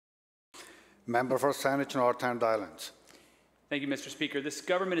Member for Saanich North and Islands. Thank you, Mr. Speaker. This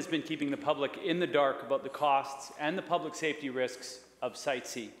government has been keeping the public in the dark about the costs and the public safety risks of Site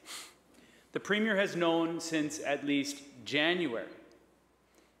C. The Premier has known since at least January,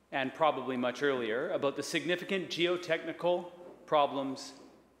 and probably much earlier, about the significant geotechnical problems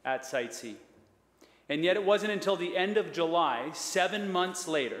at Site C. And yet it wasn't until the end of July, 7 months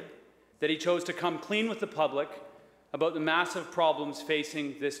later, that he chose to come clean with the public about the massive problems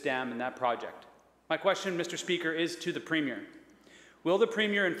facing this dam and that project. My question, Mr. Speaker, is to the Premier. Will the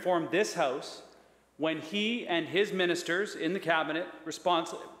Premier inform this House when he and his ministers in the Cabinet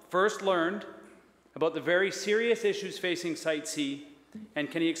first learned about the very serious issues facing Site C,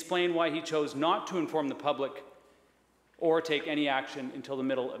 and can he explain why he chose not to inform the public or take any action until the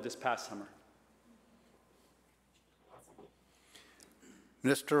middle of this past summer?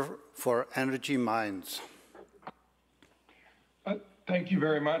 Minister for Energy Mines. Thank you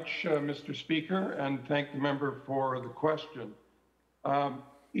very much, Mr. Speaker, and thank the member for the question.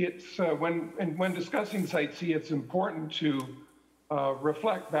 When discussing Site C, it's important to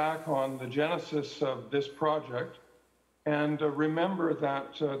reflect back on the genesis of this project and remember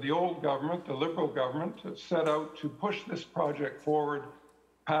that the old government, the Liberal government, set out to push this project forward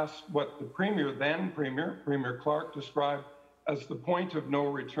past what the Premier Clark, described as the point of no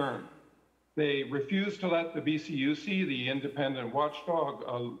return. They refused to let the BCUC, the independent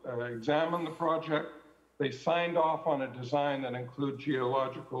watchdog, examine the project. They signed off on a design that included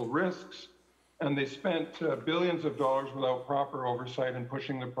geological risks, and they spent billions of dollars without proper oversight in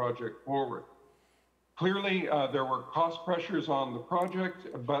pushing the project forward. Clearly, there were cost pressures on the project,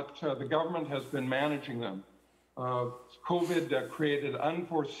 but the government has been managing them. COVID created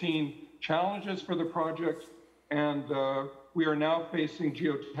unforeseen challenges for the project, and we are now facing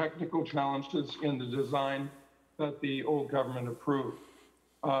geotechnical challenges in the design that the old government approved.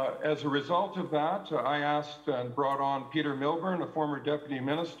 As a result of that, I asked and brought on Peter Milburn, a former deputy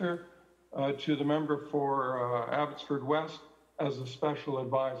minister, to the member for Abbotsford West as a special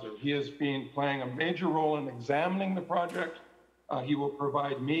advisor. He has been playing a major role in examining the project. He will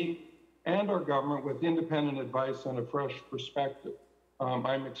provide me and our government with independent advice and a fresh perspective.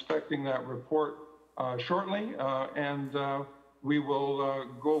 I'm expecting that report shortly, and we will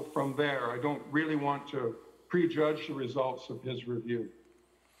go from there. I don't really want to prejudge the results of his review.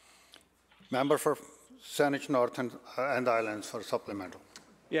 Member for Saanich North and Islands for supplemental.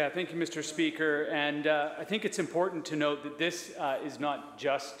 Yeah, thank you, Mr. Speaker. And I think it's important to note that this is not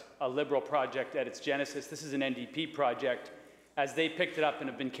just a Liberal project at its genesis. This is an NDP project, as they picked it up and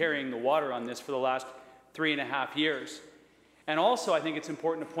have been carrying the water on this for the last 3.5 years. And also, I think it's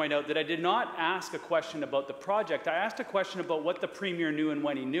important to point out that I did not ask a question about the project. I asked a question about what the Premier knew and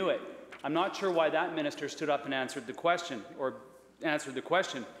when he knew it. I'm not sure why that minister stood up and answered the question,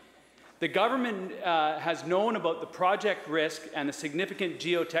 The government has known about the project risk and the significant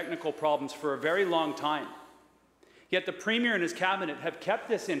geotechnical problems for a very long time. Yet the Premier and his Cabinet have kept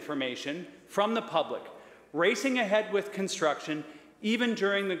this information from the public, racing ahead with construction even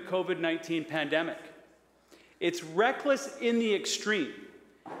during the COVID-19 pandemic. It's reckless in the extreme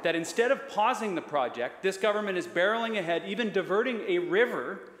that instead of pausing the project, this government is barreling ahead, even diverting a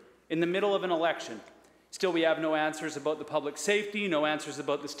river in the middle of an election. Still, we have no answers about the public safety, no answers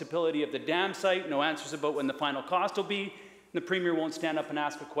about the stability of the dam site, no answers about when the final cost will be. The Premier won't stand up and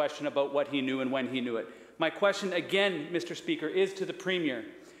ask a question about what he knew and when he knew it. My question again, Mr. Speaker, is to the Premier.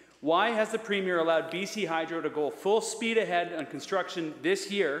 Why has the Premier allowed BC Hydro to go full speed ahead on construction this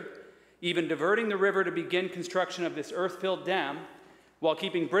year, even diverting the river to begin construction of this earth-filled dam, while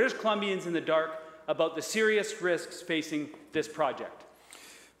keeping British Columbians in the dark about the serious risks facing this project?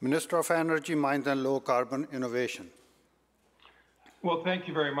 Minister of Energy, Mines and Low Carbon Innovation. Well, thank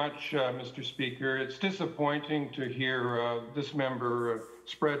you very much, Mr. Speaker. It's disappointing to hear this member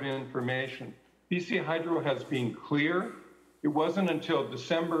spread information. BC Hydro has been clear. It wasn't until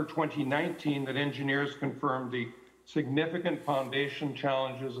December 2019 that engineers confirmed the significant foundation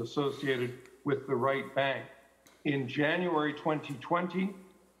challenges associated with the right bank. In January 2020,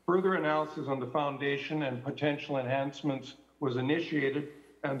 further analysis on the foundation and potential enhancements was initiated,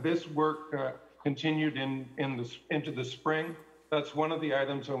 and this work continued into the spring. That's one of the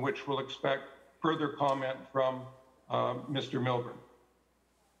items on which we'll expect further comment from Mr. Milburn.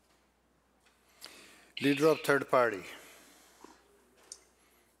 Leader of Third Party.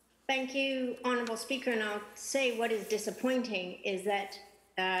 Thank you, Honourable Speaker, and I'll say what is disappointing is that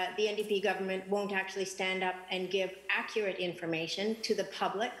the NDP government won't actually stand up and give accurate information to the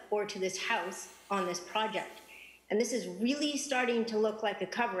public or to this House on this project. And this is really starting to look like a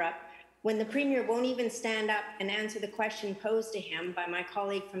cover-up when the Premier won't even stand up and answer the question posed to him by my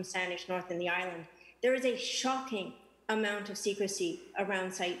colleague from Saanich North in the island, there is a shocking amount of secrecy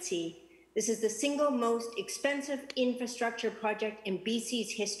around Site C. This is the single most expensive infrastructure project in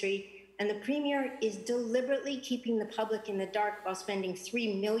BC's history, and the Premier is deliberately keeping the public in the dark while spending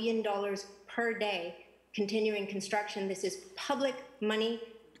 $3 million per day continuing construction. This is public money,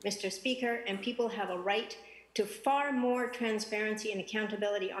 Mr. Speaker, and people have a right to far more transparency and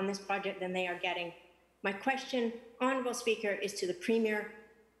accountability on this project than they are getting. My question, Honourable Speaker, is to the Premier.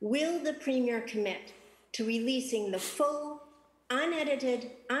 Will the Premier commit to releasing the full,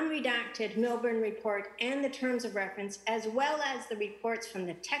 unedited, unredacted Milburn report and the terms of reference, as well as the reports from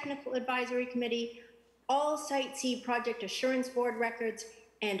the Technical Advisory Committee, all Site C Project Assurance Board records,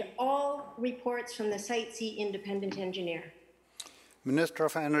 and all reports from the Site C independent engineer? Minister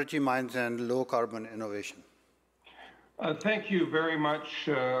of Energy, Mines and Low Carbon Innovation. Thank you very much,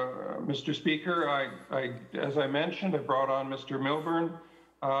 Mr. Speaker. As I mentioned, I brought on Mr. Milburn,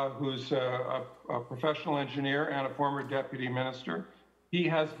 who's a professional engineer and a former deputy minister. He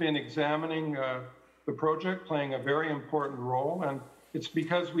has been examining the project, playing a very important role, and it's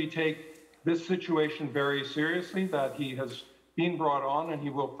because we take this situation very seriously that he has been brought on, and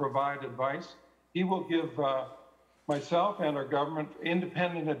he will provide advice. He will give myself and our government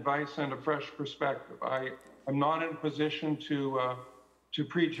independent advice and a fresh perspective. I'm not in a position to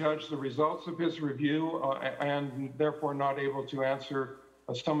prejudge the results of his review and therefore not able to answer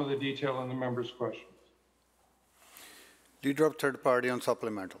some of the detail in the member's questions. Leader of Third Party on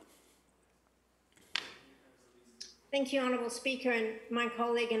supplemental. Thank you, Honourable Speaker. And my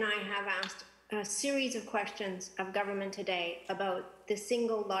colleague and I have asked a series of questions of government today about the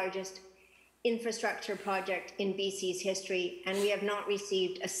single largest infrastructure project in BC's history, and we have not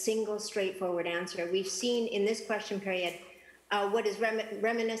received a single straightforward answer. We've seen in this question period what is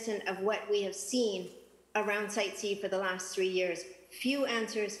reminiscent of what we have seen around Site C for the last 3 years. Few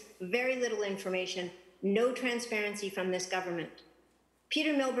answers, very little information, no transparency from this government.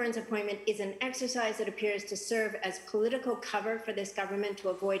 Peter Milburn's appointment is an exercise that appears to serve as political cover for this government to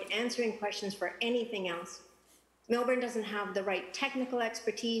avoid answering questions for anything else. Milburn doesn't have the right technical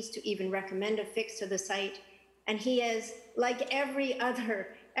expertise to even recommend a fix to the site, and he is, like every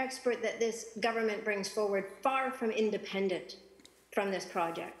other expert that this government brings forward, far from independent from this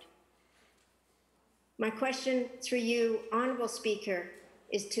project. My question through you, Honourable Speaker,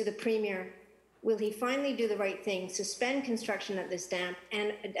 is to the Premier. Will he finally do the right thing, suspend construction at this dam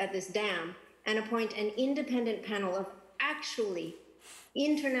and appoint an independent panel of actually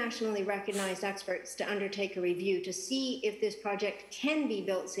internationally recognized experts to undertake a review to see if this project can be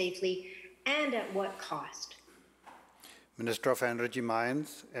built safely and at what cost? Minister of Energy,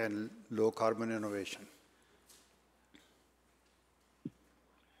 Mines and Low Carbon Innovation.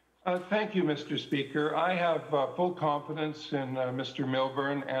 Thank you, Mr. Speaker. I have full confidence in Mr.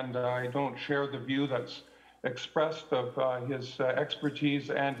 Milburn, and I don't share the view that's expressed of his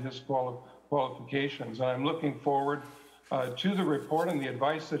expertise and his qualifications. And I'm looking forward to the report and the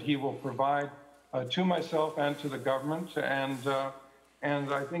advice that he will provide to myself and to the government,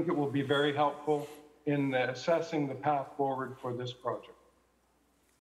 and I think it will be very helpful in assessing the path forward for this project.